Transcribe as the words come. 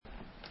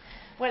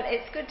Well,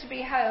 it's good to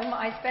be home.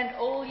 I spent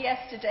all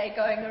yesterday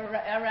going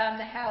around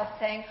the house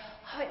saying,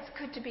 "Oh, it's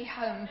good to be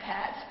home,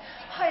 Pat.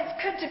 Oh,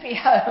 it's good to be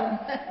home."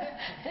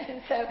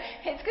 So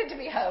it's good to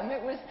be home.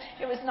 It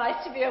was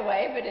nice to be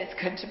away, but it's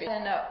good to be.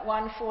 And at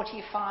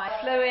 1:45,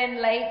 flew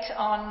in late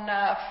on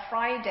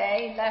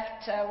Friday.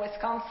 Left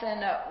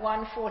Wisconsin at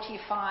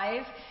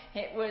 1:45.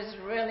 It was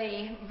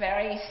really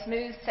very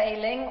smooth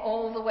sailing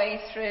all the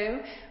way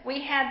through. We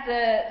had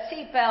the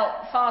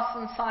seatbelt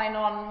fasten sign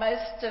on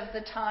most of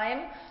the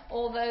time,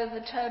 although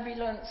the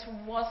turbulence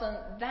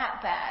wasn't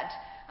that bad.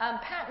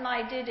 Pat and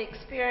I did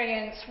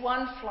experience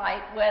one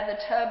flight where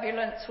the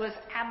turbulence was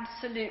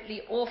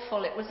absolutely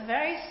awful. It was a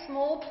very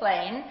small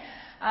plane.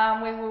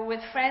 We were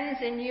with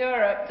friends in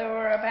Europe.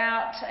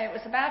 It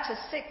was about a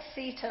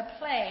 6-seater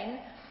plane,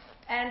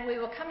 and we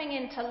were coming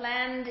in to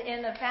land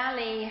in a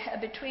valley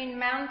between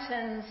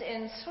mountains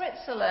in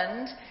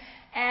Switzerland.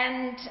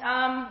 And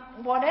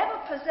whatever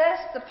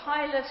possessed the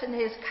pilot and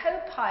his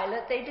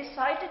co-pilot, they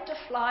decided to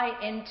fly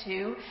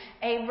into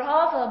a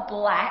rather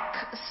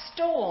black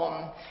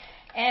storm.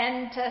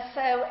 And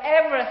so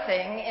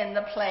everything in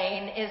the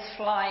plane is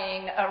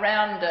flying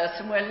around us,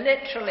 and we're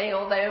literally,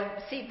 although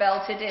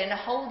seatbelted in,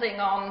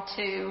 holding on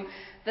to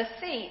the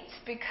seats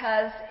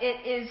because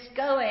it is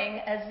going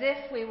as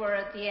if we were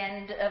at the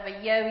end of a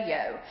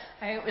yo-yo.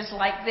 It was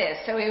like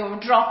this. So we were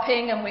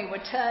dropping and we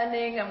were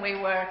turning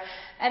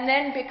and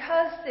then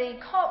because the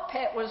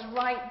cockpit was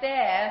right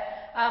there,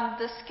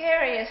 the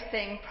scariest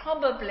thing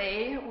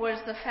probably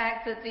was the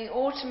fact that the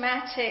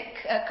automatic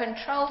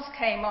controls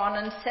came on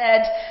and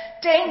said,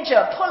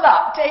 "Danger, pull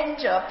up,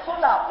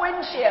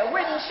 wind shear."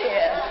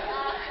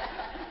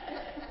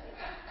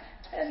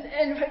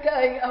 And we're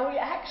going, are we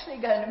actually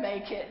going to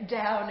make it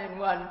down in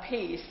one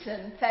piece?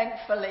 And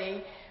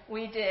thankfully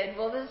we did.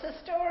 Well, there's a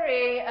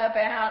story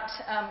about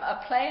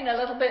a plane a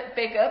little bit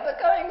bigger, but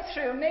going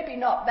through maybe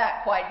not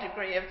that quite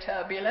degree of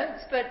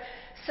turbulence, but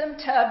some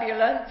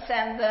turbulence,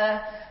 and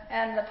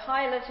the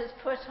pilot has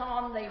put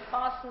on the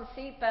fasten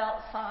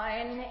seatbelt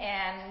sign,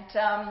 and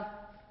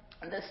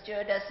the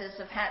stewardesses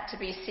have had to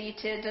be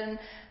seated, and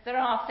there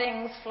are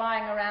things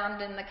flying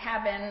around in the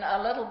cabin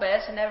a little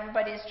bit, and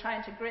everybody's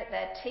trying to grit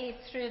their teeth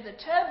through the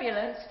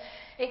turbulence,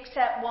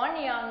 except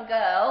one young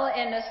girl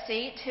in a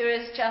seat who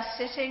is just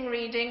sitting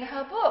reading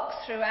her book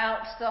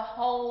throughout the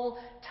whole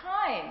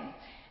time.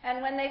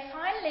 And when they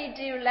finally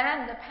do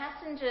land, the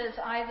passengers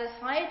either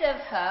side of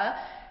her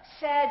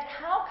said,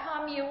 "How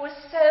come you were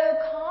so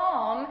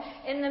calm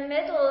in the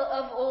middle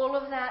of all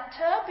of that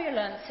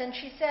turbulence?" And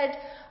she said,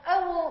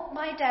 "Oh, well,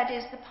 my dad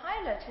is the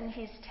pilot and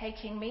he's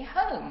taking me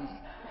home."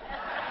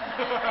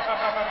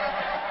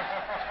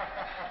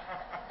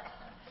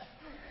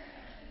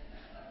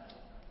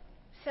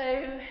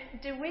 So,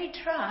 do we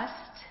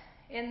trust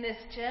in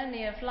this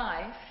journey of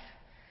life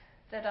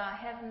that our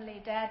Heavenly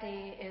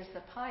Daddy is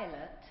the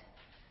pilot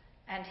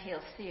and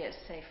he'll see us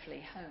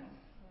safely home?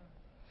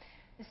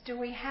 Do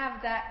we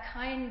have that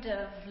kind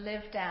of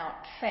lived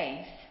out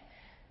faith?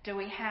 Do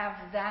we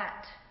have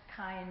that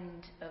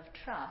kind of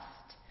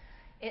trust?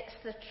 It's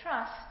the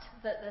trust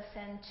that the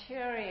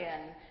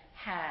centurion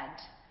had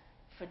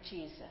for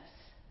Jesus.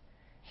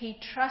 He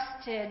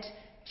trusted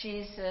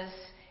Jesus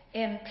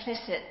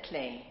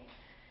implicitly.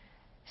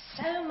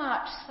 So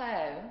much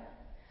so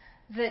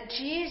that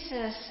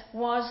Jesus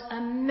was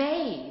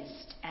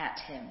amazed at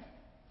him.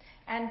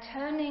 And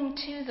turning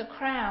to the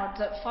crowd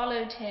that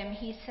followed him,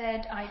 he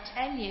said, "I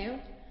tell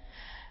you,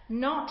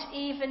 not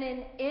even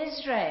in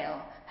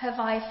Israel have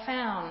I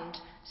found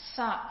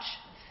such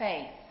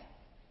faith."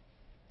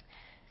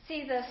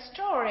 See, the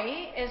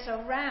story is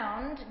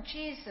around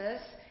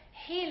Jesus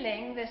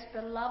healing this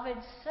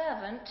beloved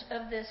servant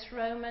of this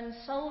Roman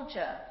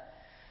soldier.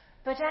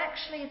 But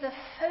actually the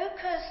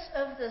focus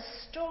of the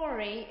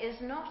story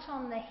is not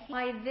on the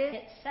by this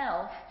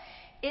itself,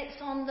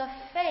 it's on the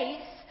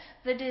faith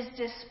that is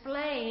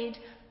displayed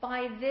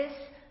by this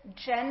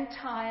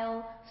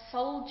Gentile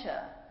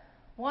soldier,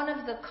 one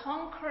of the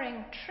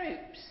conquering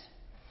troops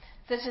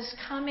that has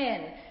come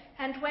in.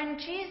 And when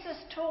Jesus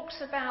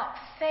talks about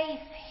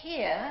faith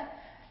here,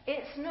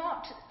 it's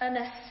not an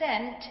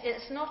assent,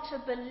 it's not a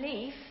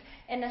belief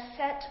in a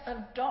set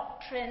of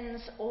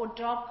doctrines or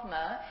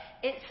dogma.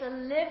 It's a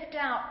lived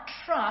out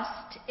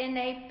trust in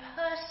a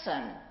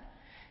person.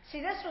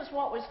 See, this was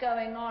what was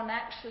going on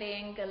actually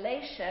in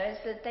Galatia, is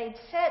that they'd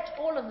set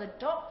all of the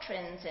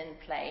doctrines in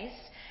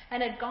place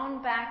and had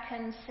gone back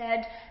and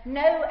said,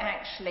 no,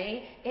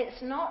 actually,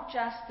 it's not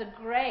just the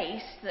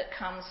grace that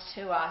comes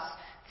to us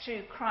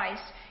through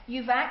Christ.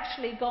 You've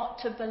actually got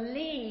to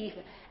believe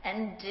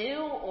and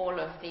do all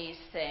of these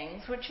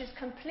things, which is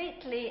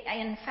completely,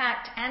 in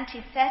fact,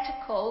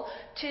 antithetical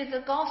to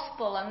the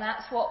gospel, and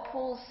that's what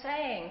Paul's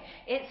saying.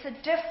 It's a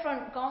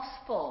different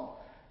gospel.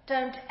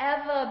 Don't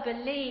ever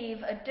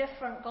believe a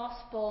different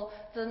gospel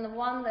than the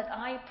one that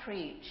I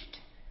preached,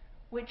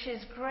 which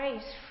is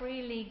grace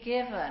freely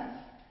given.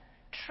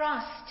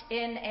 Trust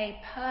in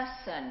a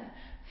person.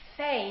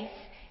 Faith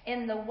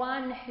in the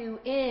one who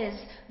is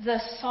the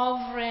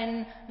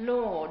sovereign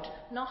Lord,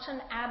 not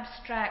an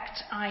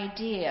abstract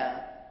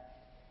idea.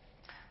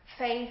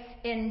 faith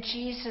in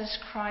Jesus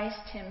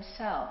Christ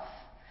himself,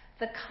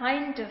 the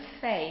kind of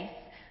faith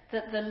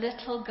that the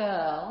little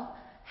girl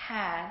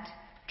had,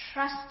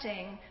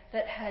 trusting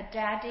that her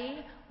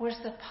daddy was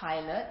the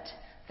pilot,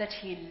 that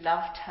he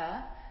loved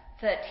her,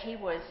 that he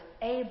was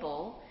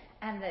able,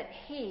 and that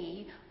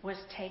he was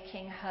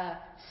taking her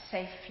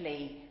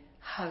safely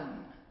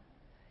home.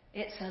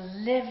 It's a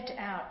lived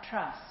out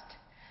trust.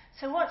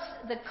 So what's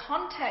the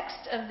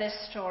context of this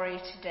story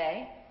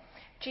today?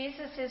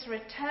 Jesus is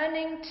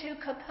returning to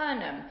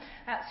Capernaum.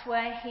 That's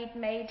where he'd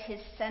made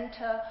his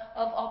center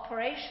of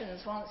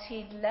operations. Once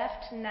he'd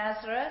left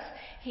Nazareth,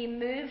 he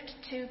moved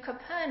to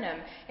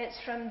Capernaum. It's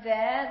from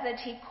there that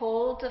he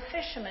called the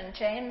fishermen,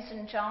 James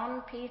and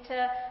John,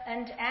 Peter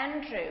and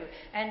Andrew.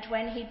 And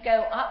when he'd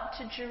go up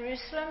to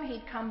Jerusalem,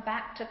 he'd come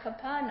back to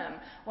Capernaum.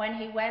 When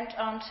he went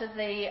onto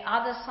the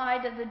other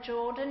side of the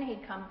Jordan,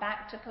 he'd come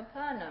back to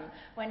Capernaum.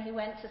 When he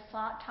went to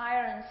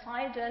Tyre and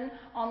Sidon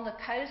on the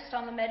coast,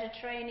 on the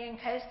Mediterranean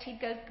coast,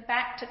 he'd go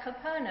back to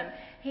Capernaum.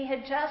 He had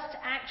just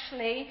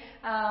actually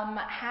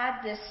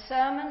had this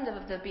sermon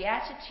of the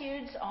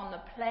Beatitudes on the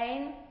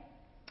plain,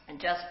 and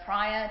just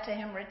prior to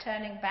him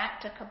returning back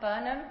to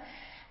Capernaum.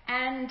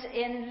 And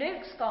in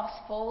Luke's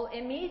Gospel,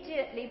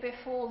 immediately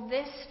before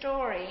this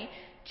story,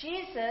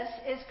 Jesus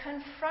is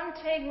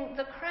confronting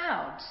the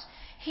crowds.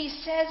 He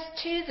says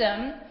to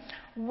them,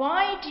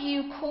 "Why do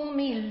you call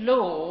me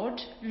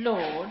Lord,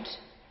 Lord,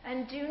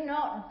 and do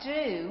not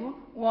do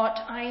what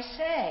I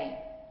say?"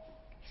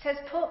 He says,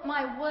 "Put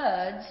my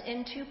words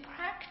into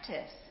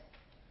practice."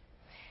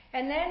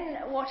 And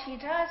then what he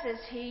does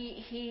is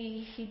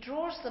he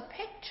draws the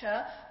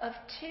picture of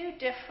two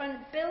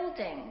different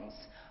buildings.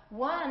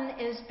 One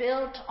is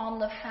built on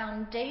the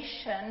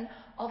foundation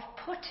of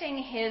putting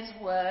his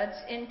words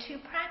into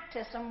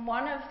practice. And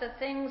one of the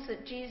things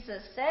that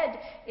Jesus said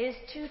is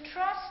to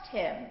trust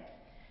him.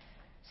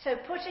 So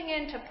putting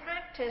into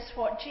practice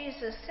what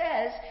Jesus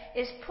says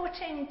is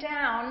putting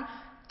down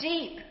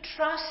deep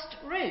trust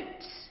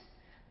roots.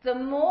 The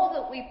more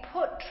that we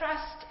put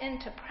trust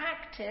into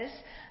practice,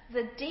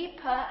 the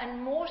deeper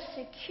and more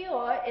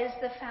secure is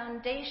the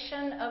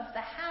foundation of the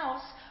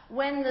house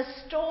when the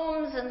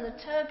storms and the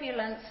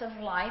turbulence of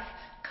life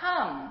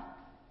come.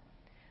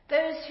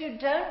 Those who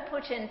don't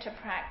put into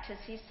practice,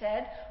 he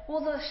said,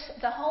 well,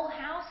 the whole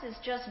house is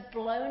just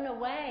blown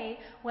away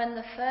when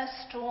the first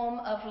storm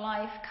of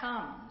life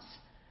comes.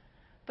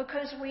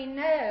 Because we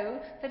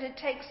know that it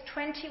takes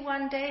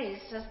 21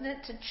 days, doesn't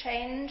it, to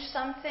change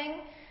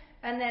something?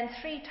 And then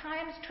 3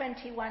 times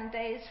 21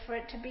 days for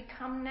it to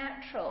become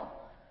natural,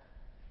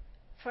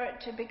 for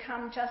it to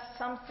become just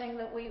something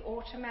that we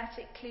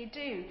automatically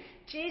do.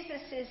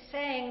 Jesus is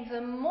saying the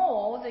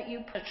more that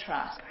you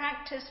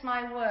practice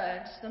my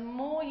words, the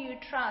more you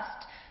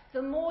trust,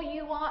 the more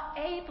you are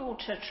able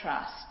to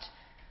trust,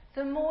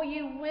 the more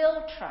you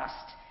will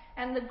trust,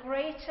 and the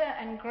greater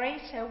and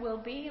greater will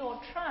be your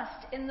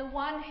trust in the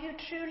one who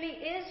truly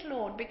is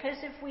Lord. Because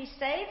if we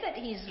say that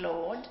he's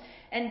Lord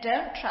and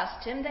don't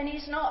trust him, then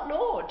he's not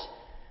Lord,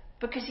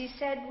 because he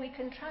said we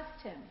can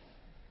trust him.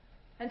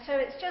 And so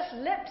it's just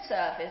lip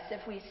service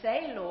if we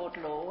say Lord,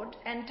 Lord,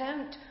 and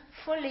don't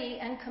fully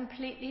and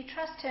completely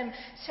trust him.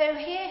 So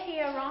here he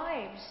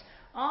arrives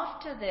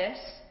after this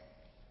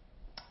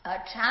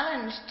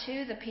challenge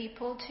to the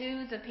people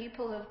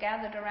who've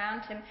gathered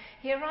around him.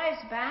 He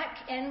arrives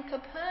back in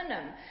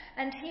Capernaum,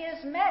 and he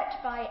is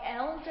met by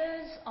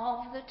elders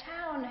of the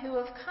town who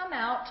have come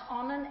out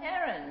on an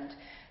errand.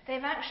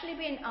 They've actually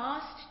been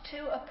asked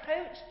to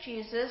approach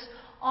Jesus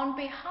on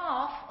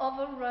behalf of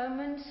a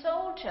Roman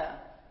soldier,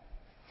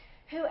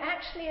 who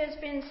actually has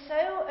been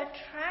so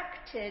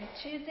attracted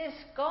to this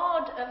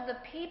God of the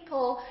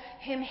people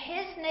whom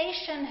his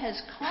nation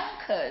has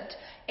conquered,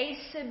 a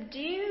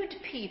subdued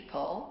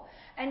people,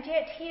 and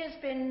yet he has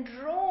been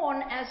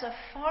drawn as a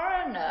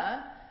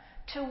foreigner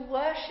to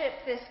worship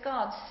this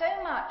God,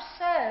 so much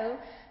so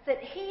that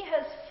he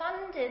has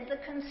funded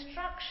the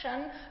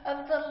construction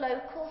of the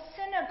local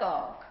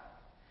synagogue.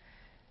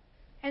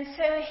 And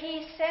so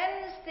he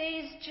sends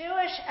these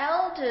Jewish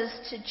elders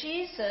to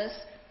Jesus.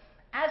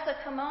 As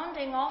a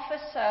commanding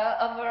officer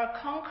of a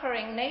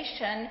conquering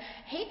nation,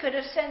 he could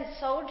have sent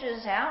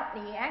soldiers out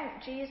and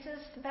yanked Jesus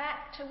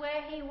back to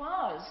where he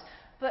was.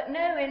 But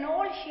no, in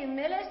all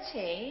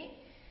humility,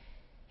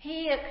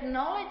 he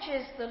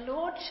acknowledges the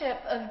lordship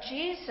of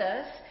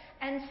Jesus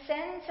and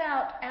sends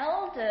out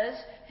elders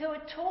who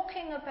are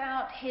talking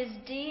about his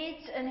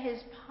deeds and his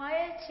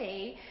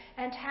piety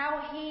and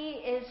how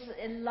he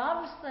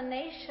loves the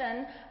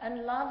nation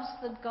and loves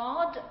the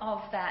God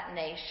of that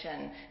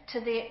nation, to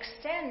the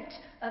extent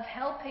of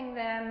helping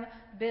them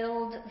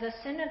build the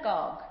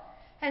synagogue.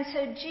 And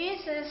so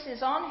Jesus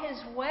is on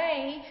his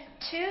way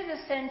to the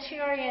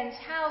centurion's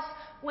house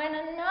when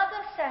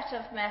another set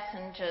of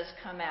messengers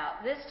come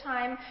out. This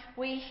time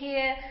we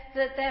hear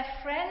that they're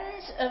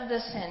friends of the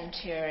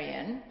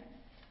centurion,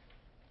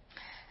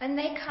 and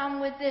they come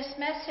with this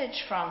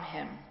message from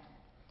him: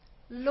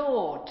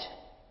 Lord.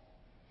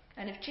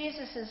 And if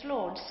Jesus is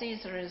Lord,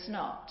 Caesar is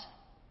not.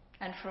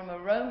 And from a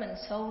Roman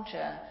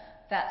soldier,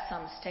 that's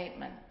some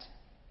statement.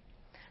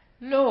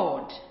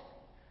 Lord,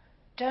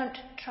 don't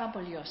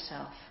trouble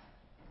yourself,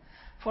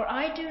 for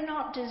I do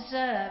not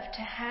deserve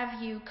to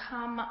have you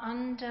come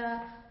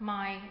under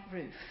my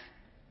roof.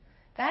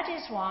 That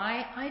is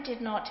why I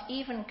did not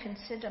even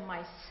consider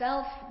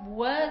myself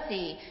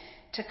worthy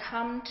to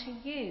come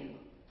to you.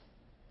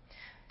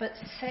 But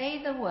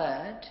say the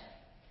word,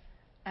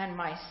 and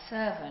my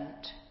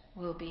servant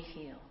will be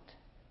healed.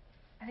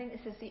 I think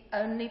this is the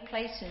only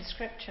place in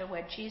Scripture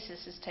where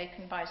Jesus is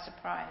taken by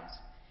surprise.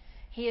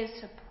 He is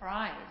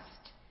surprised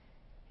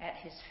at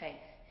his faith.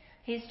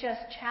 He's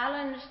just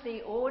challenged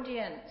the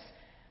audience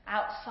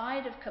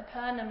outside of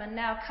Capernaum, and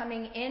now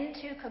coming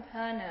into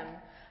Capernaum,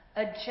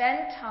 a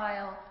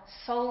Gentile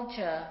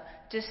soldier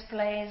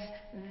displays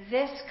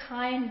this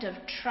kind of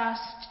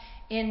trust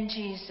in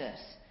Jesus,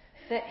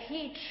 that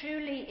he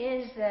truly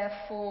is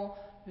therefore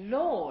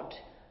Lord,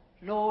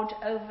 Lord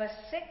over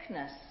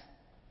sickness,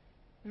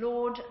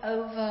 Lord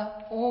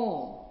over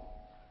all.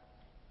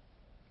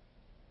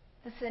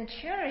 The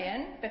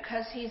centurion,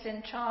 because he's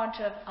in charge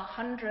of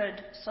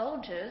 100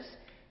 soldiers,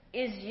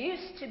 is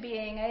used to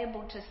being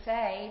able to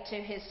say to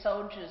his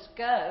soldiers,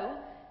 go,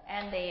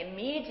 and they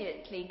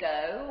immediately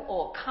go,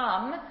 or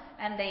come,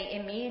 and they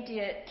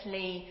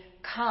immediately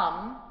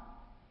come.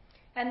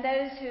 And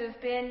those who have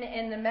been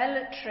in the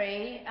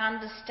military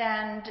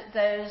understand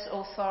those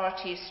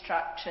authority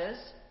structures.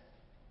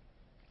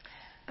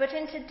 But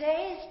in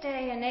today's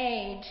day and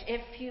age,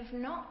 if you've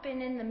not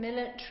been in the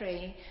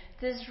military,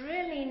 there's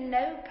really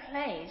no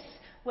place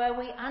where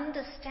we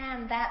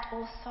understand that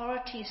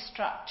authority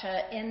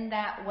structure in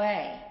that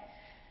way.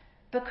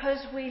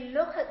 Because we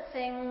look at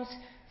things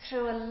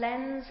through a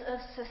lens of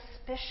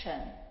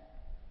suspicion.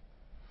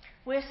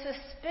 We're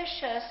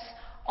suspicious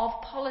of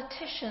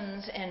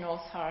politicians in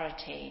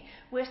authority.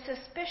 We're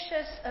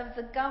suspicious of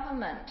the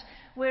government.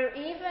 We're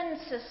even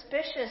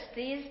suspicious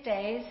these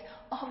days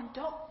of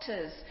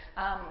doctors.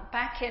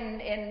 Back in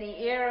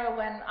the era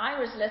when I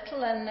was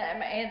little, and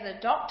the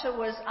doctor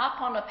was up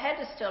on a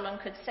pedestal and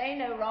could say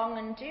no wrong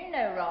and do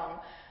no wrong.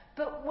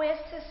 But we're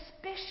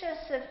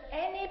suspicious of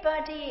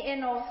anybody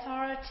in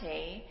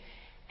authority,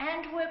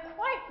 and we're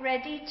quite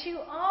ready to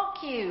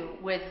argue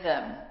with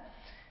them.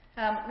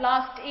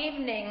 Last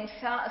evening,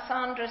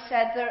 Sandra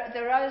said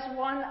there is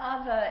one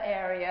other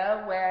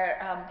area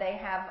where they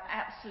have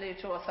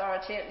absolute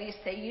authority, at least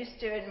they used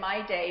to in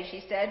my day.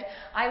 She said,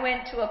 I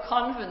went to a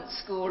convent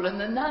school and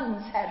the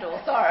nuns had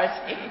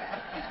authority.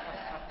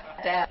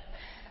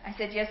 I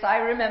said, yes, I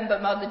remember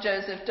Mother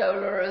Joseph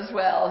Doler as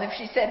well. If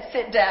she said,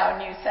 sit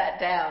down, you sat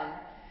down.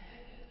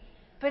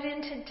 But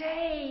in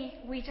today,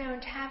 we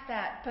don't have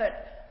that.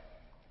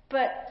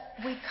 But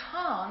we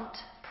can't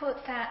put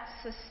that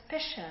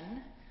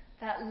suspicion,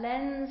 that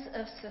lens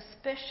of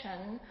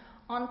suspicion,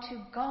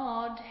 onto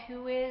God,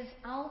 who is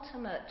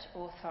ultimate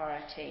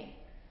authority.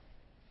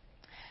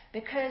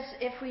 Because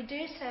if we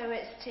do so,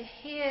 it's to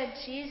hear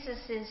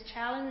Jesus'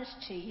 challenge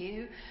to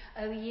you,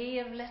 O ye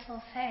of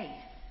little faith.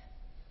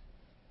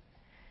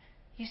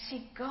 You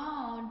see,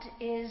 God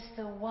is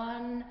the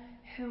one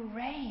who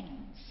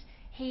reigns.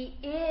 He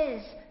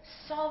is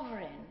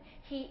sovereign.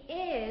 He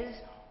is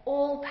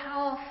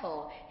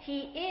all-powerful.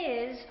 He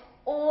is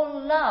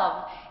all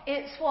love.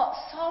 It's what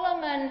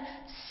Solomon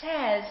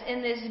says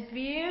in this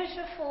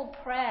beautiful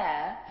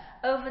prayer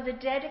over the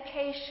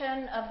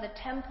dedication of the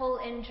temple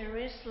in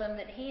Jerusalem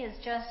that he has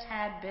just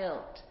had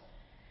built.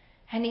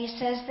 And he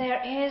says,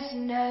 there is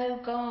no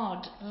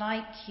God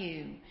like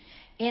you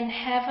in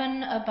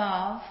heaven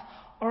above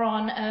or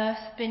on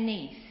earth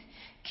beneath,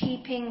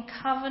 keeping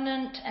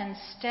covenant and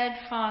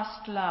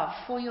steadfast love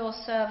for your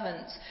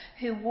servants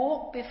who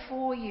walk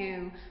before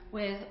you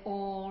with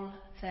all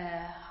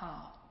their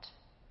heart.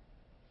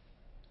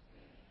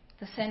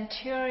 The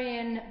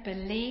centurion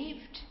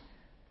believed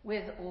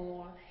with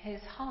all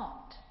his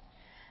heart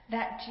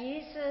that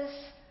Jesus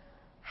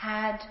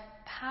had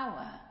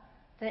power,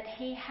 that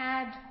he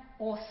had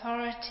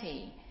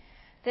authority,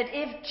 that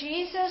if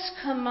Jesus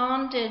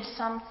commanded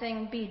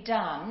something be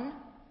done,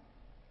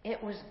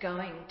 it was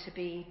going to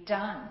be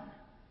done,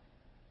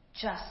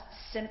 just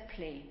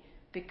simply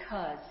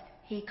because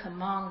he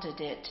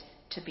commanded it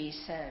to be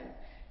so.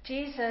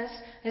 Jesus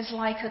is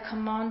like a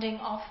commanding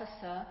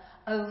officer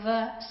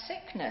over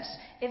sickness.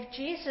 If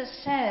Jesus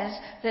says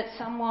that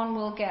someone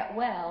will get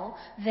well,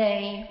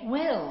 they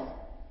will.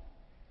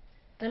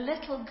 The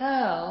little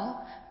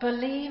girl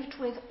believed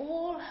with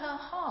all her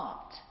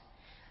heart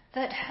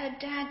that her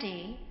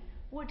daddy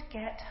would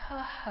get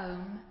her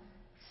home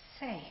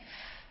safe.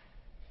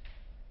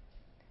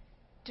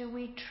 Do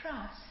we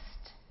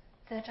trust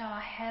that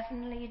our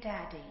heavenly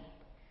daddy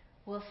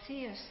will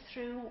see us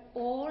through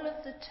all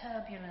of the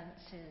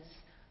turbulences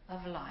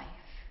of life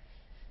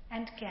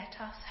and get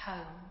us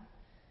home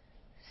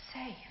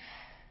safe?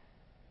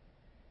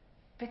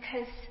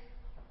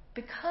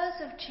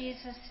 Because of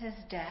Jesus'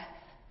 death,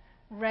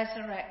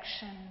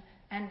 resurrection,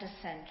 and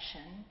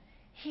ascension,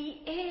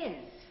 he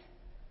is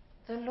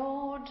the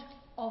Lord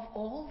of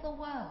all the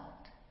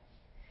world.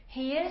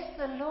 He is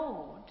the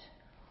Lord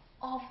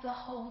of the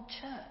whole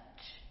church.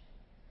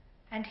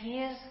 And he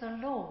is the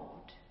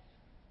Lord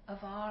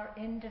of our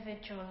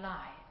individual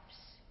lives.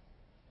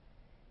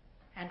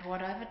 And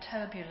whatever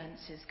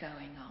turbulence is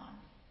going on,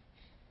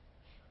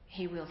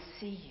 He will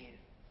see you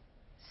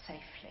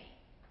safely.